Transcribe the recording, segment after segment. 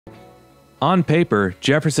On paper,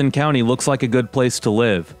 Jefferson County looks like a good place to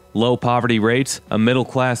live. Low poverty rates, a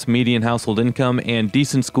middle-class median household income, and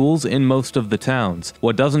decent schools in most of the towns.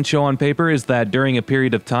 What doesn't show on paper is that during a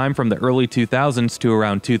period of time from the early 2000s to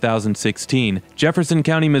around 2016, Jefferson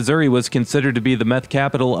County, Missouri was considered to be the meth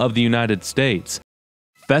capital of the United States.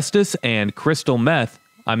 Festus and Crystal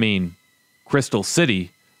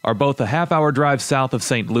City, are both a half-hour drive south of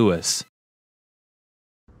St. Louis.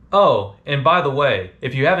 Oh, and by the way,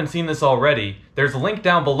 if you haven't seen this already, there's a link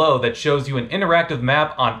down below that shows you an interactive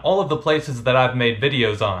map on all of the places that I've made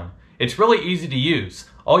videos on. It's really easy to use.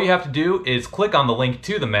 All you have to do is click on the link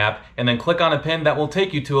to the map and then click on a pin that will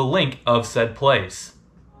take you to a link of said place.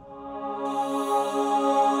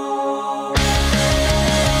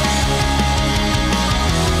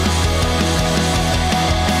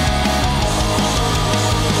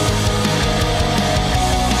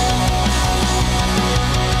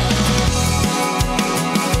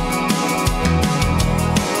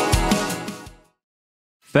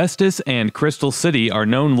 Festus and Crystal City are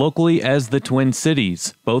known locally as the Twin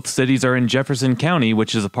Cities. Both cities are in Jefferson County,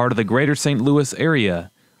 which is a part of the greater St. Louis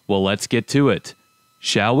area. Well, let's get to it,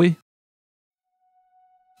 shall we?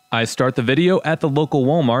 I start the video at the local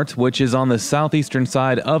Walmart, which is on the southeastern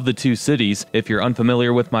side of the two cities. If you're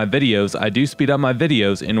unfamiliar with my videos, I do speed up my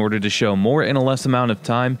videos in order to show more in a less amount of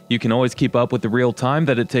time. You can always keep up with the real time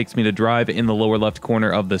that it takes me to drive in the lower left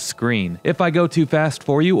corner of the screen. If I go too fast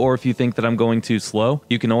for you, or if you think that I'm going too slow,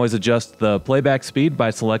 you can always adjust the playback speed by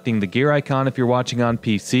selecting the gear icon if you're watching on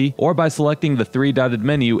PC, or by selecting the three-dotted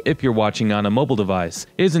menu if you're watching on a mobile device.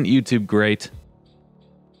 Isn't YouTube great?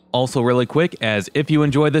 Also really quick, as if you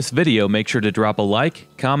enjoy this video, make sure to drop a like,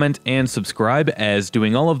 comment, and subscribe, as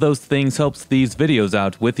doing all of those things helps these videos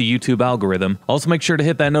out with the YouTube algorithm. Also make sure to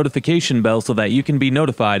hit that notification bell so that you can be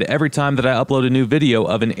notified every time that I upload a new video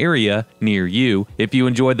of an area near you. If you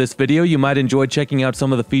enjoyed this video, you might enjoy checking out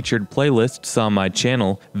some of the featured playlists on my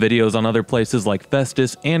channel. Videos on other places like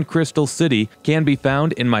Festus and Crystal City can be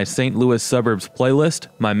found in my St. Louis Suburbs playlist,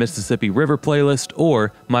 my Mississippi River playlist,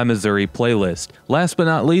 or my Missouri playlist. Last but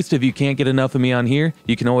not least, if you can't get enough of me on here,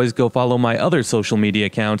 you can always go follow my other social media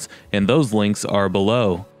accounts, and those links are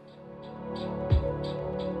below.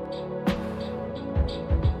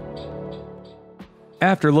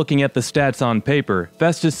 After looking at the stats on paper,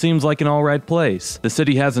 Festus seems like an alright place. The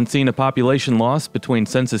city hasn't seen a population loss between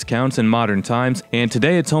census counts in modern times, and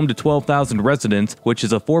today it's home to 12,000 residents, which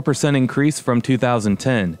is a 4% increase from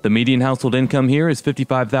 2010. The median household income here is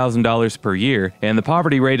 $55,000 per year, and the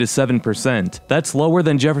poverty rate is 7%. That's lower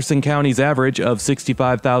than Jefferson County's average of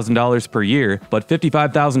 $65,000 per year, but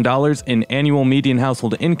 $55,000 in annual median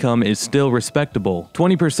household income is still respectable.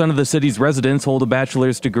 20% of the city's residents hold a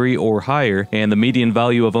bachelor's degree or higher, and the median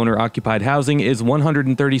value of owner-occupied housing is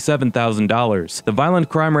 $137,000. The violent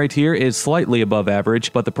crime rate here is slightly above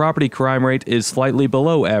average, but the property crime rate is slightly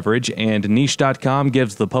below average, and Niche.com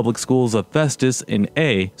gives the public schools of Festus an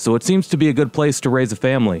A, so it seems to be a good place to raise a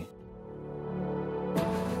family.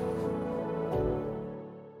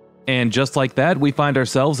 And just like that, we find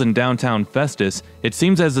ourselves in downtown Festus. It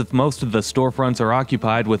seems as if most of the storefronts are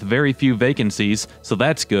occupied with very few vacancies, so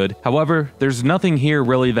that's good. However, there's nothing here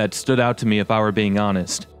really that stood out to me if I were being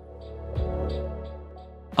honest.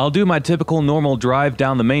 I'll do my typical normal drive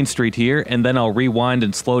down the main street here, and then I'll rewind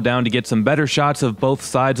and slow down to get some better shots of both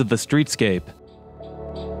sides of the streetscape.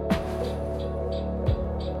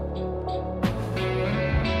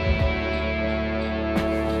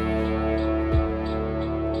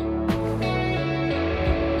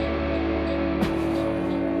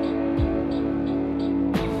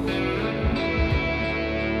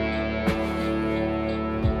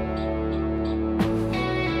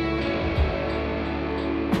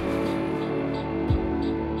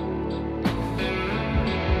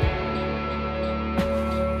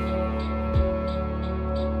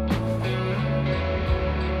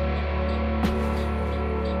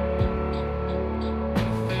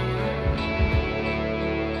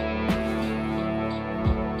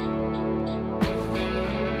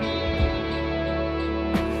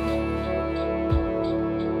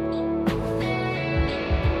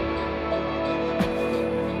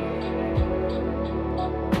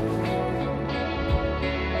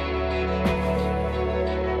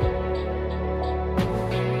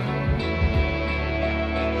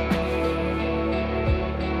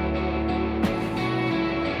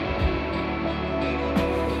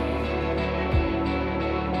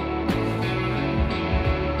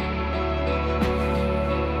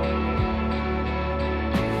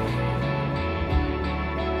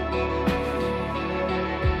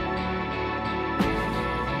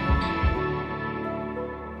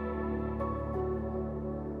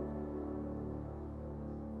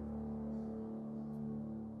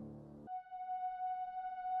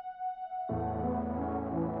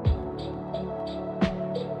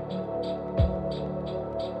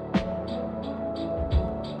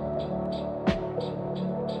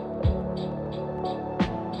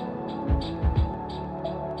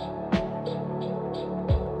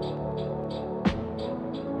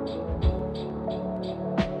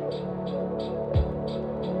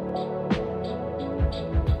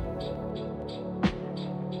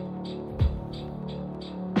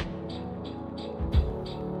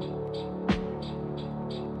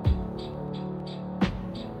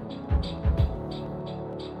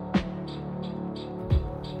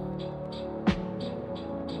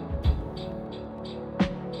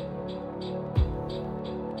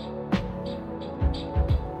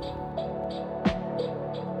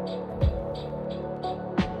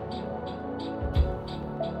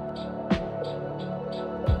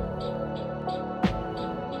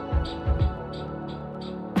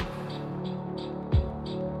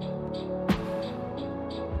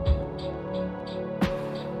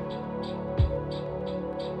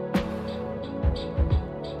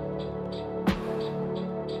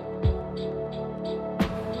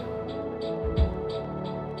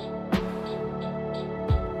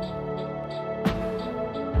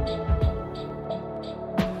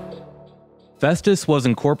 Festus was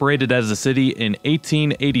incorporated as a city in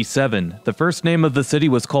 1887. The first name of the city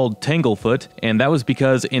was called Tanglefoot, and that was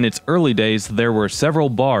because in its early days there were several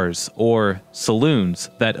bars, or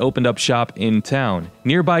saloons, that opened up shop in town.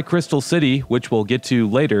 Nearby Crystal City, which we'll get to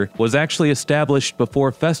later, was actually established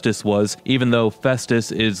before Festus was, even though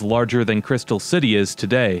Festus is larger than Crystal City is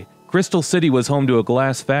today. Crystal City was home to a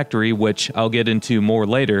glass factory, which I'll get into more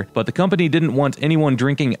later, but the company didn't want anyone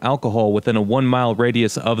drinking alcohol within a 1-mile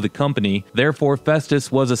radius of the company. Therefore,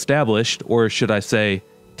 Festus was established, or should I say,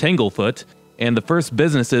 Tanglefoot, and the first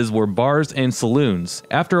businesses were bars and saloons.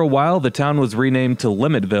 After a while, the town was renamed to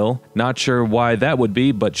Limittville. Not sure why that would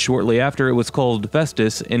be, but shortly after it was called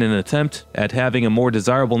Festus in an attempt at having a more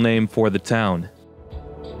desirable name for the town.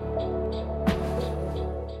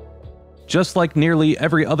 Just like nearly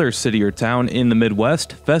every other city or town in the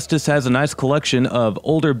Midwest, Festus has a nice collection of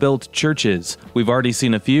older-built churches. We've already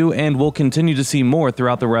seen a few, and we'll continue to see more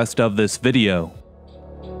throughout the rest of this video.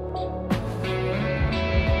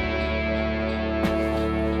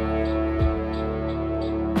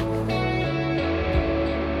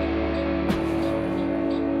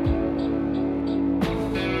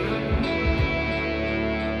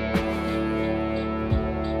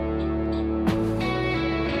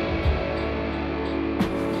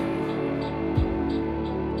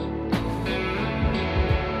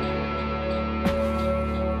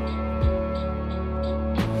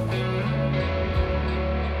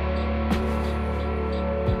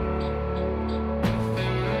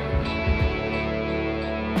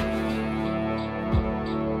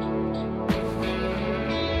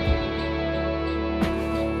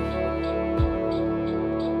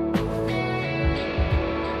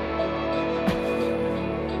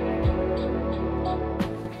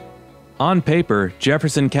 On paper,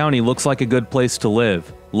 Jefferson County looks like a good place to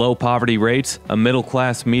live. Low poverty rates, a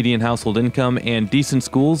middle-class median household income, and decent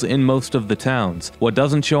schools in most of the towns. What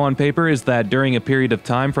doesn't show on paper is that during a period of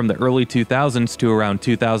time from the early 2000s to around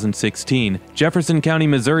 2016, Jefferson County,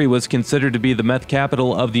 Missouri was considered to be the meth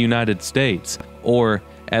capital of the United States, or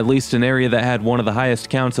at least an area that had one of the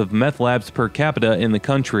highest counts of meth labs per capita in the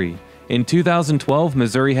country. In 2012,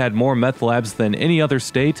 Missouri had more meth labs than any other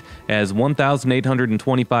state, as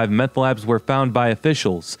 1,825 meth labs were found by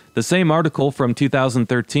officials. The same article from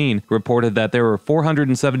 2013 reported that there were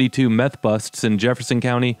 472 meth busts in Jefferson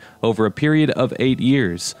County over a period of 8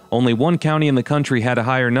 years. Only one county in the country had a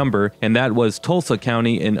higher number, and that was Tulsa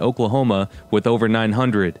County in Oklahoma, with over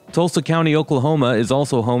 900. Tulsa County, Oklahoma is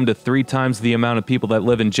also home to 3 times the amount of people that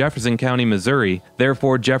live in Jefferson County, Missouri.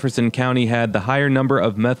 Therefore, Jefferson County had the higher number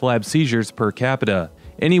of meth lab seizures per capita.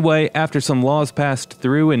 Anyway, after some laws passed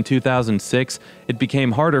through in 2006, it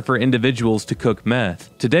became harder for individuals to cook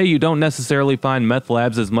meth. Today, you don't necessarily find meth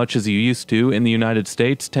labs as much as you used to in the United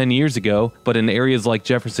States 10 years ago, but in areas like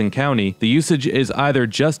Jefferson County, the usage is either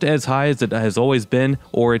just as high as it has always been,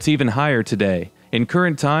 or it's even higher today. In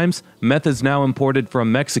current times, meth is now imported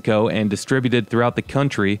from Mexico and distributed throughout the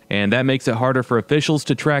country, and that makes it harder for officials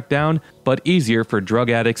to track down, but easier for drug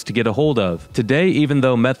addicts to get a hold of. Today, even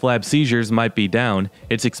though meth lab seizures might be down,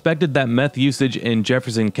 it's expected that meth usage in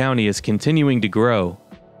Jefferson County is continuing to grow.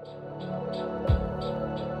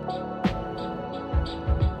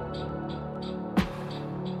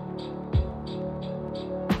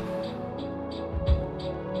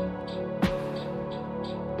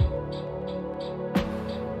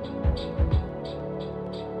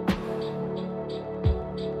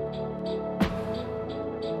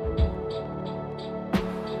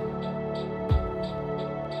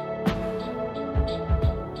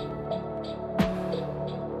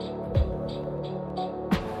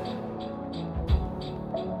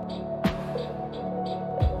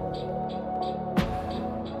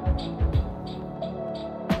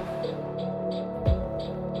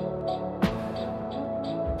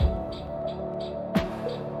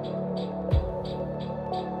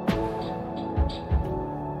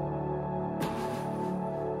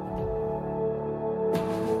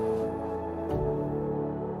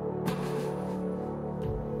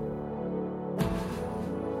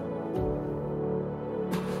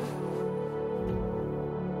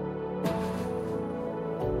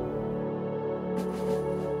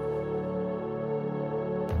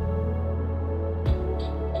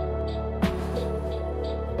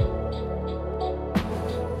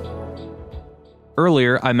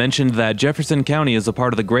 Earlier, I mentioned that Jefferson County is a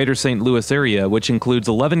part of the greater St. Louis area, which includes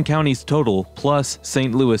 11 counties total, plus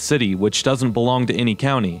St. Louis City, which doesn't belong to any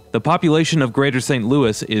county. The population of greater St.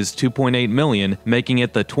 Louis is 2.8 million, making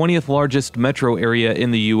it the 20th largest metro area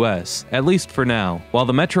in the U.S., at least for now. While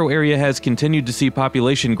the metro area has continued to see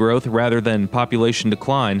population growth rather than population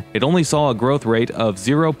decline, it only saw a growth rate of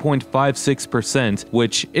 0.56%,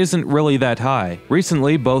 which isn't really that high.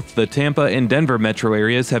 Recently, both the Tampa and Denver metro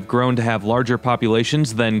areas have grown to have larger populations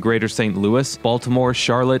than greater St. Louis. Baltimore,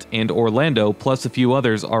 Charlotte, and Orlando, plus a few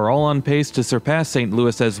others, are all on pace to surpass St.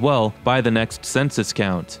 Louis as well by the next census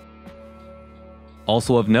count.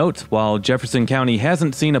 Also of note, while Jefferson County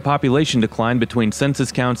hasn't seen a population decline between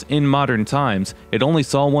census counts in modern times, it only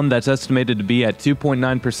saw one that's estimated to be at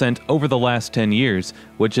 2.9% over the last 10 years,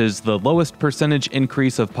 which is the lowest percentage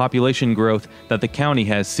increase of population growth that the county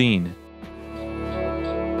has seen.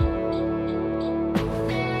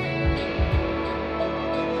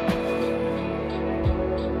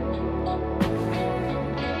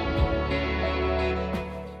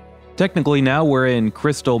 Technically now we're in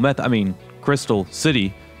Crystal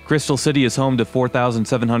City. Crystal City is home to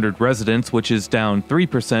 4,700 residents, which is down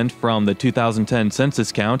 3% from the 2010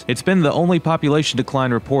 census count. It's been the only population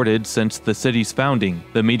decline reported since the city's founding.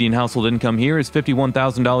 The median household income here is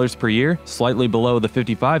 $51,000 per year, slightly below the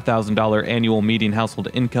 $55,000 annual median household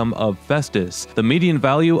income of Festus. The median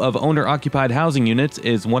value of owner-occupied housing units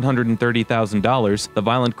is $130,000. The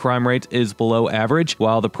violent crime rate is below average,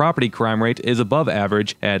 while the property crime rate is above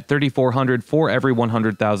average at 3,400 for every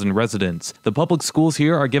 100,000 residents. The public schools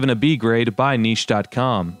here are given a B grade by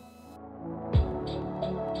niche.com.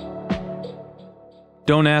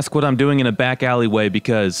 Don't ask what I'm doing in a back alleyway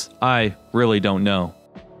because I really don't know.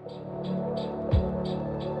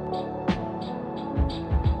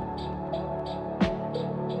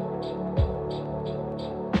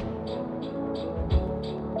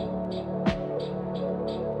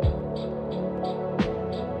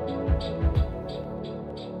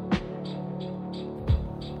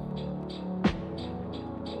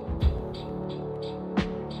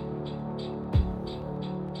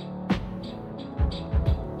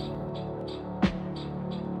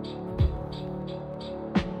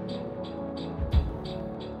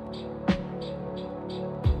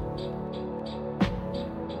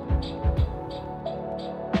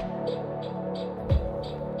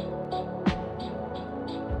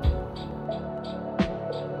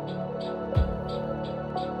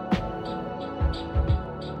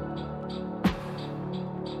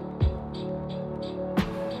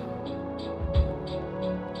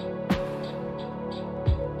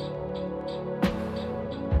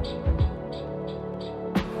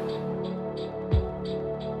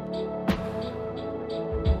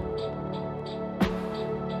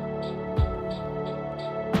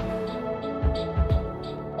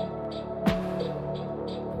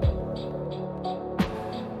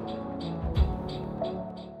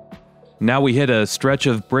 Now we hit a stretch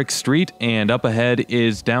of brick street, and up ahead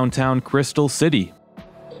is downtown Crystal City.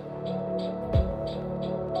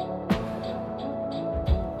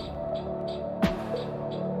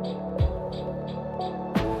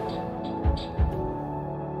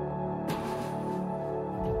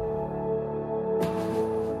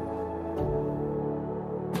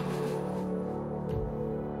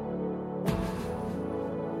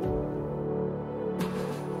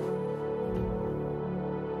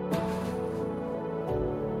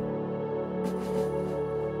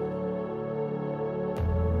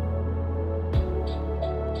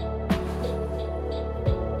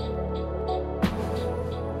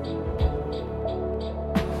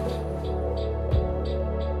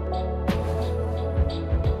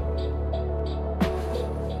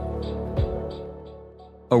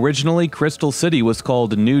 Originally, Crystal City was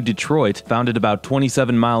called New Detroit, founded about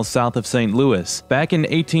 27 miles south of St. Louis. Back in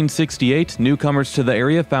 1868, newcomers to the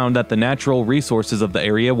area found that the natural resources of the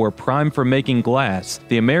area were prime for making glass.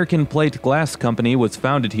 The American Plate Glass Company was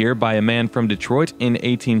founded here by a man from Detroit in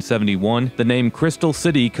 1871. The name Crystal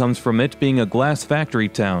City comes from it being a glass factory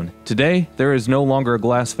town. Today, there is no longer a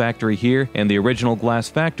glass factory here, and the original glass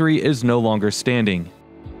factory is no longer standing.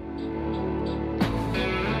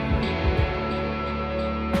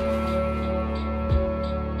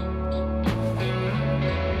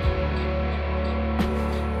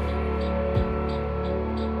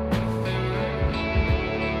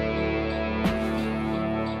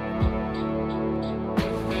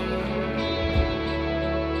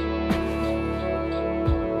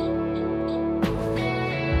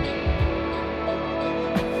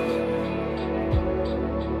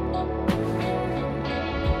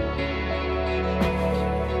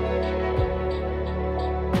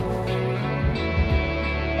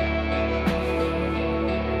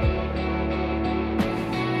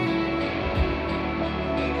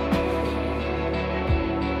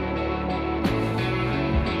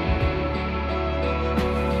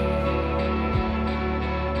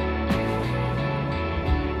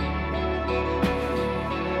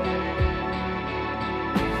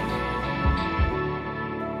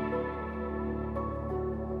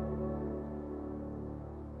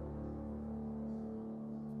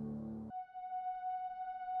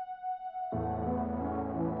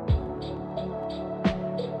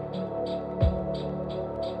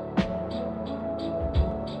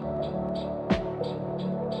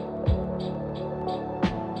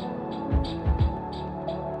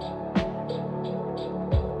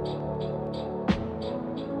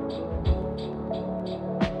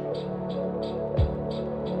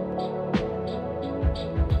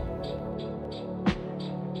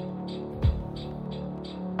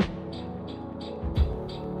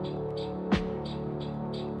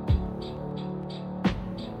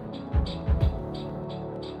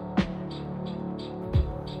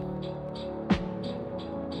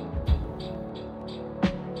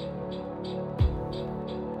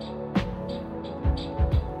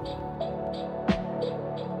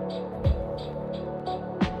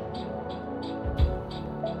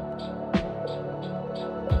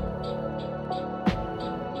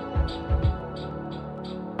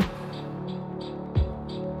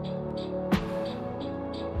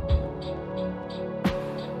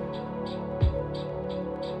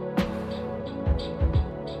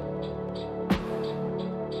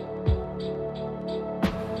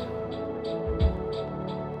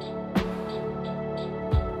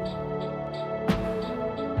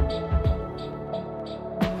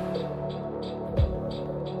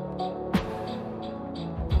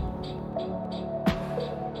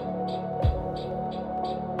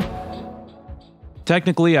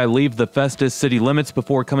 Technically, I leave the Festus city limits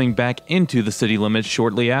before coming back into the city limits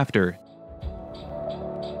shortly after.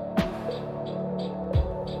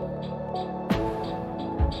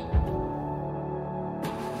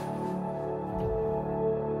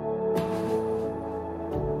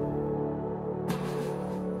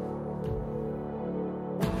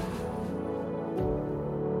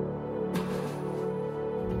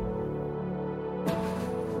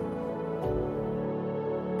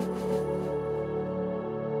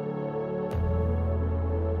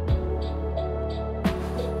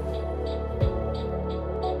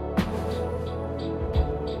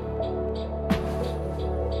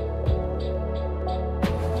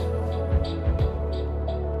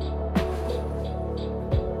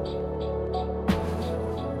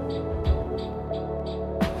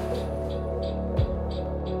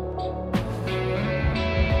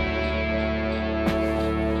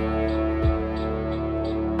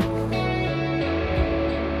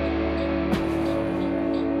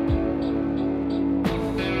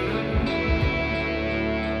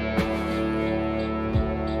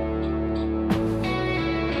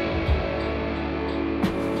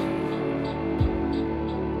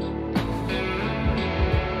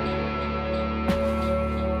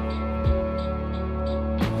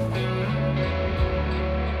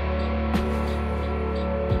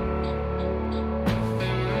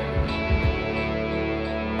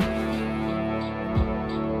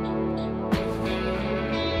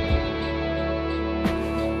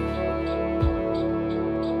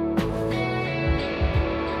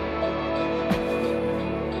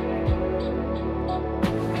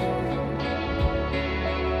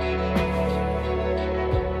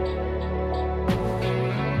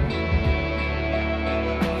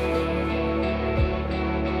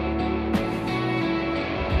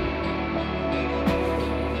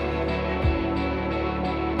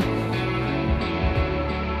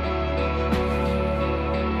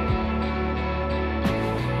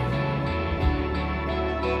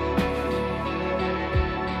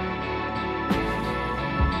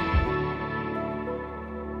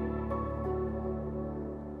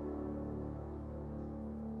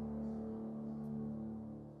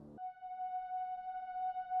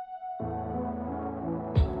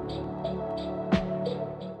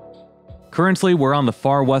 Currently, we're on the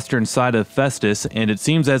far western side of Festus, and it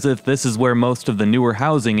seems as if this is where most of the newer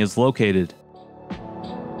housing is located.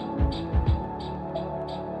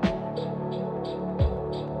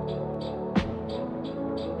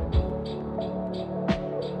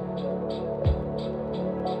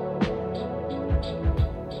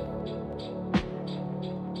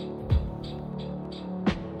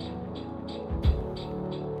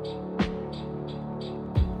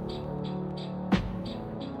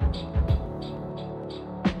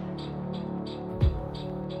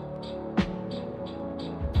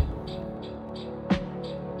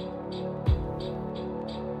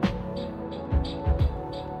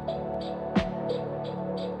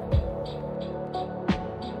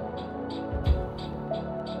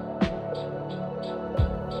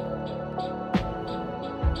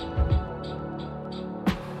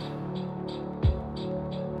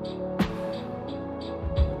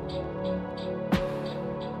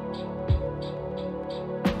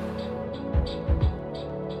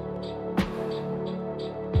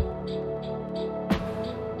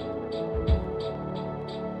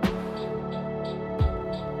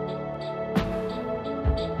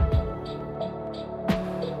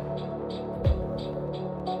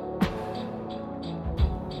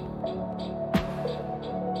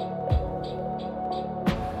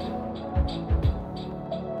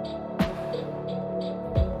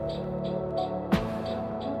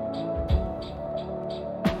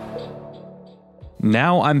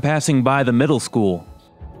 Now I'm passing by the middle school.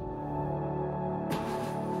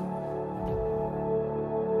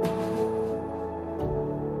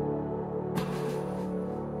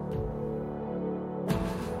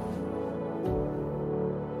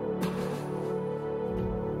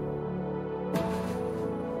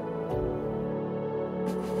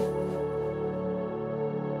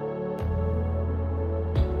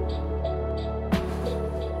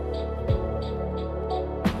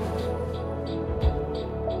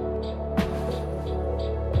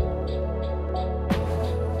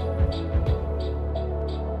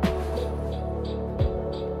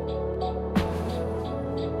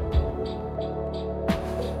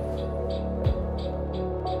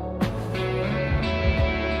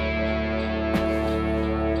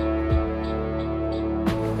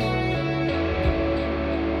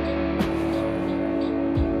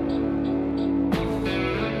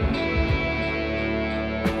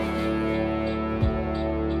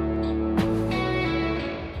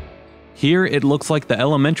 Here, it looks like the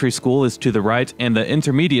elementary school is to the right and the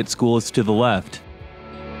intermediate school is to the left.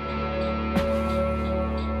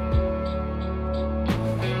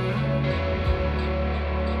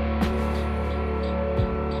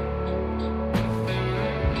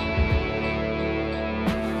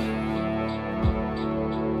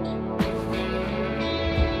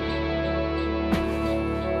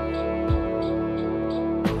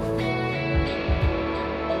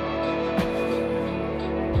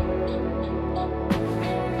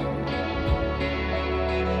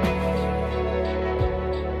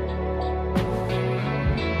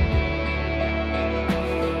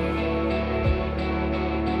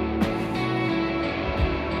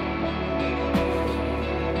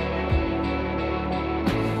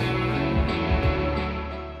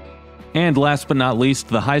 And last but not least,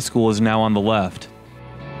 the high school is now on the left.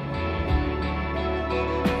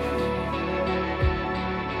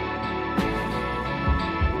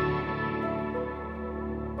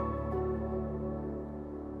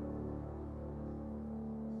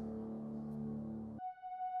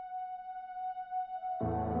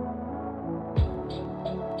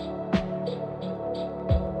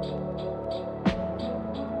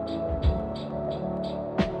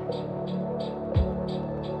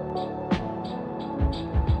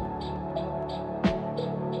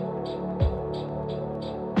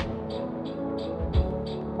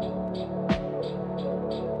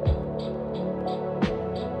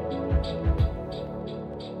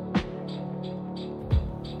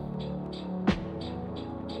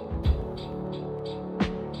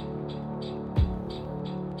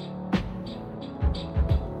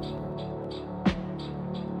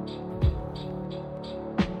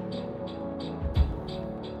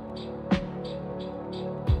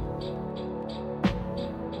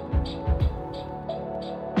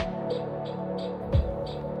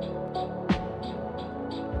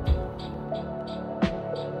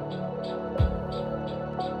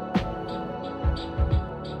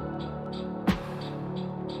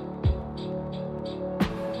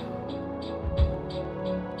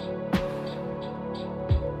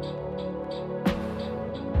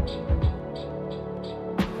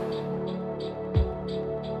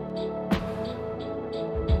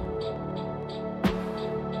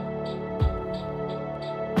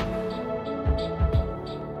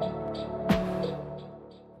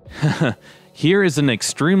 Here is an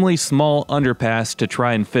extremely small underpass to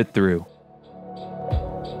try and fit through.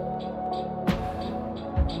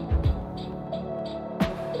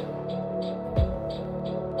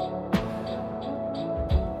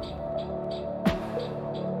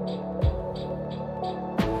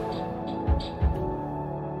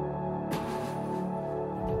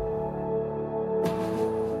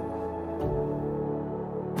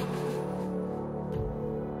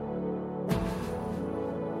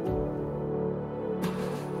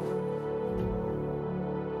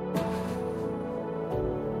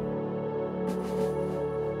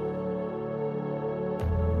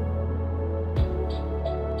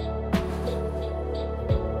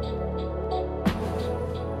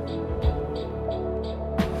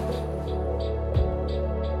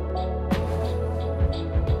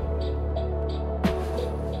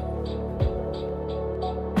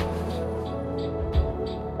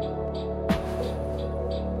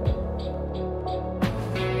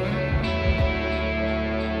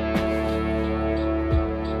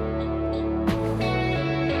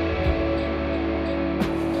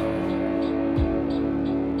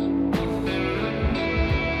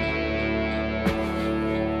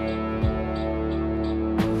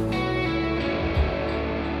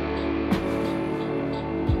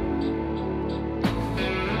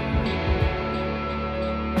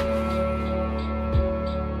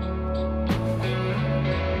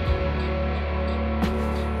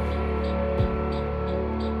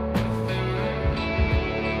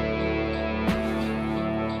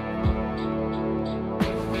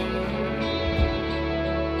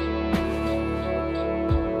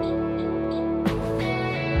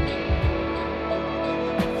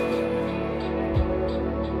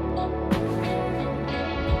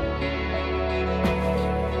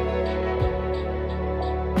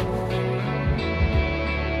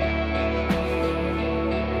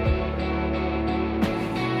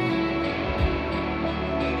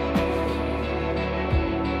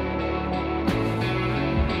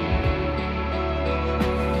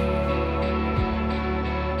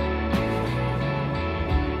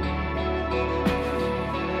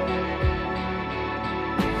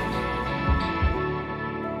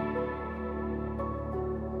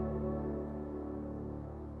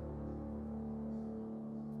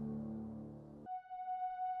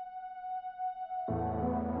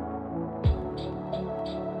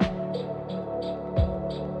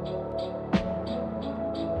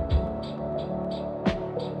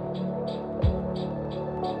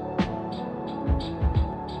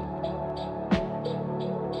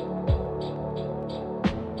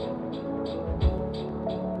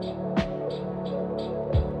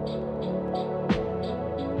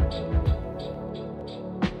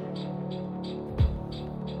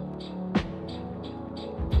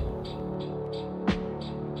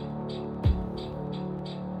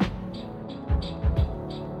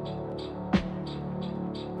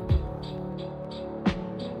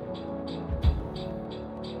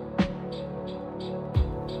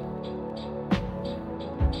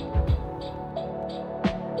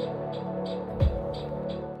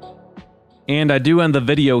 And I do end the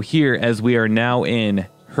video here as we are now in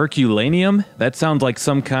Herculaneum. That sounds like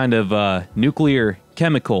some kind of nuclear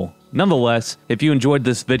chemical. Nonetheless, if you enjoyed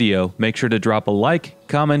this video, make sure to drop a like,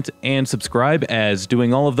 comment, and subscribe, as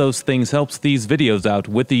doing all of those things helps these videos out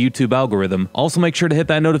with the YouTube algorithm. Also make sure to hit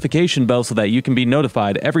that notification bell so that you can be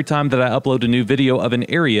notified every time that I upload a new video of an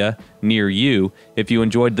area near you. If you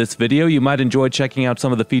enjoyed this video, you might enjoy checking out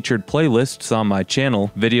some of the featured playlists on my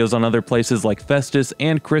channel. Videos on other places like Festus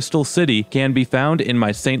and Crystal City can be found in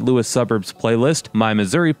my St. Louis Suburbs playlist, my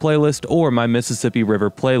Missouri playlist, or my Mississippi River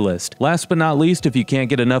playlist. Last but not least, if you can't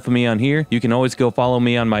get enough of me on here, you can always go follow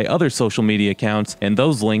me on my other social media accounts, and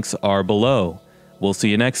those links are below. We'll see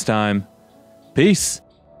you next time. Peace!